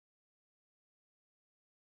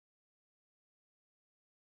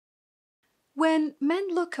When men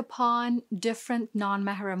look upon different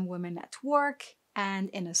non-mahram women at work and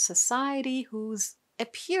in a society whose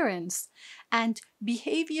appearance and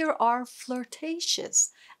behavior are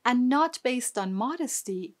flirtatious and not based on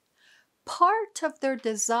modesty, part of their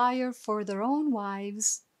desire for their own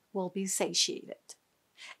wives will be satiated.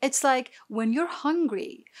 It's like when you're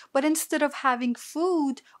hungry, but instead of having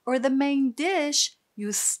food or the main dish,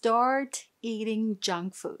 you start eating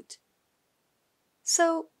junk food.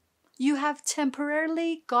 So you have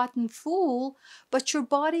temporarily gotten full, but your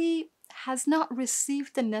body has not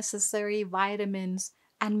received the necessary vitamins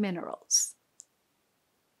and minerals.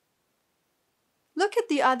 Look at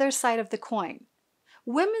the other side of the coin.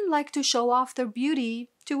 Women like to show off their beauty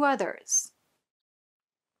to others.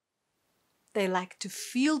 They like to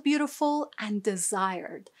feel beautiful and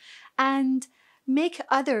desired and make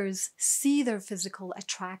others see their physical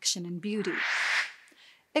attraction and beauty.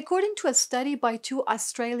 According to a study by two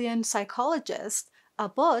Australian psychologists,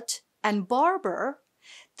 Abbott and Barber,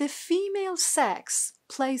 the female sex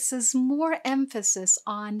places more emphasis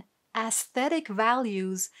on aesthetic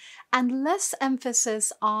values and less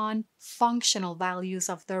emphasis on functional values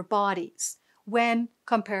of their bodies when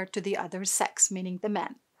compared to the other sex, meaning the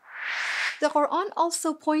men. The Quran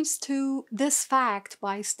also points to this fact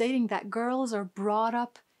by stating that girls are brought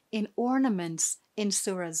up in ornaments in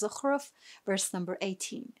Surah Zukhruf, verse number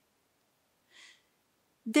 18.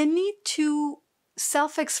 The need to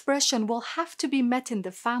self-expression will have to be met in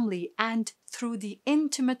the family and through the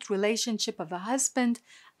intimate relationship of a husband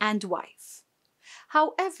and wife.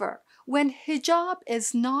 However, when hijab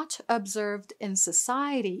is not observed in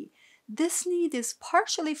society, this need is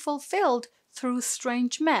partially fulfilled through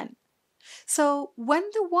strange men. So when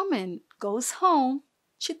the woman goes home,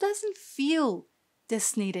 she doesn't feel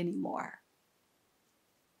this need anymore.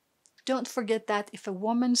 Don't forget that if a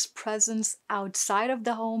woman's presence outside of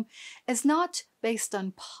the home is not based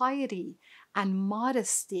on piety and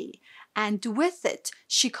modesty, and with it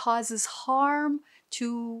she causes harm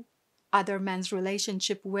to other men's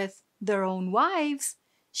relationship with their own wives,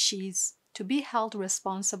 she's to be held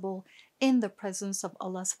responsible in the presence of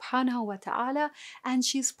Allah subhanahu wa ta'ala, and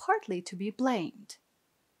she's partly to be blamed.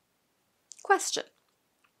 Question.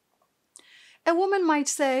 A woman might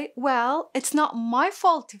say, well, it's not my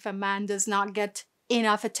fault if a man does not get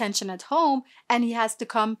enough attention at home and he has to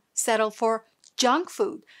come settle for junk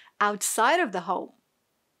food outside of the home.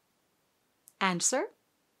 Answer.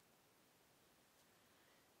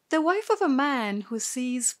 The wife of a man who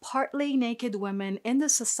sees partly naked women in the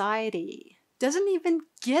society doesn't even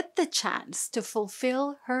get the chance to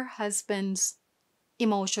fulfill her husband's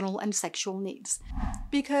emotional and sexual needs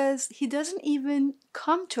because he doesn't even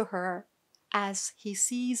come to her as he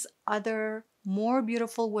sees other more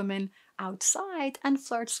beautiful women outside and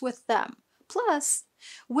flirts with them. Plus,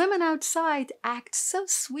 women outside act so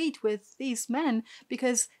sweet with these men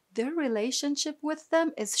because their relationship with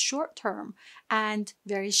them is short-term and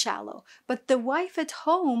very shallow. But the wife at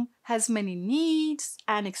home has many needs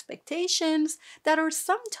and expectations that are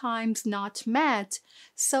sometimes not met.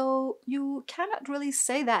 So you cannot really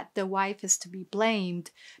say that the wife is to be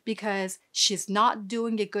blamed because she's not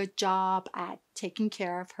doing a good job at taking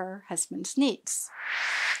care of her husband's needs.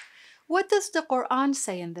 What does the Quran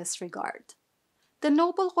say in this regard? The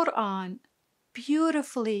noble Quran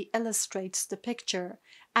beautifully illustrates the picture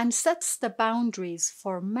and sets the boundaries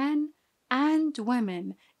for men and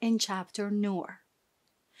women in chapter Nur.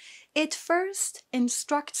 It first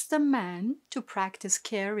instructs the men to practice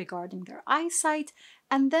care regarding their eyesight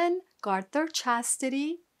and then guard their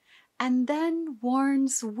chastity, and then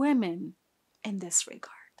warns women in this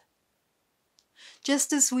regard.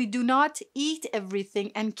 Just as we do not eat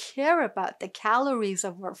everything and care about the calories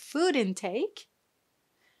of our food intake,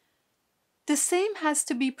 the same has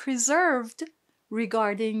to be preserved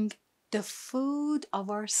regarding the food of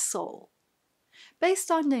our soul.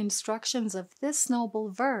 Based on the instructions of this noble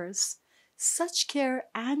verse, such care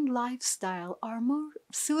and lifestyle are more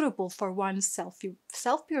suitable for one's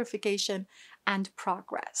self-purification and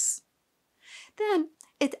progress. Then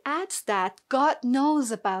it adds that God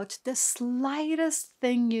knows about the slightest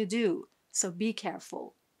thing you do, so be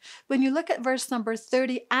careful. When you look at verse number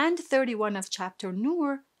 30 and 31 of chapter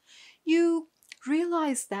Nur, you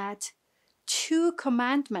realize that two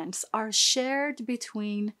commandments are shared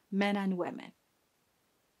between men and women.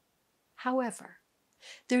 However,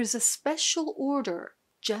 there's a special order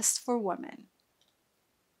just for women.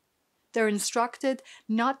 They're instructed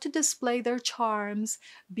not to display their charms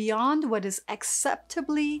beyond what is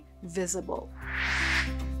acceptably visible.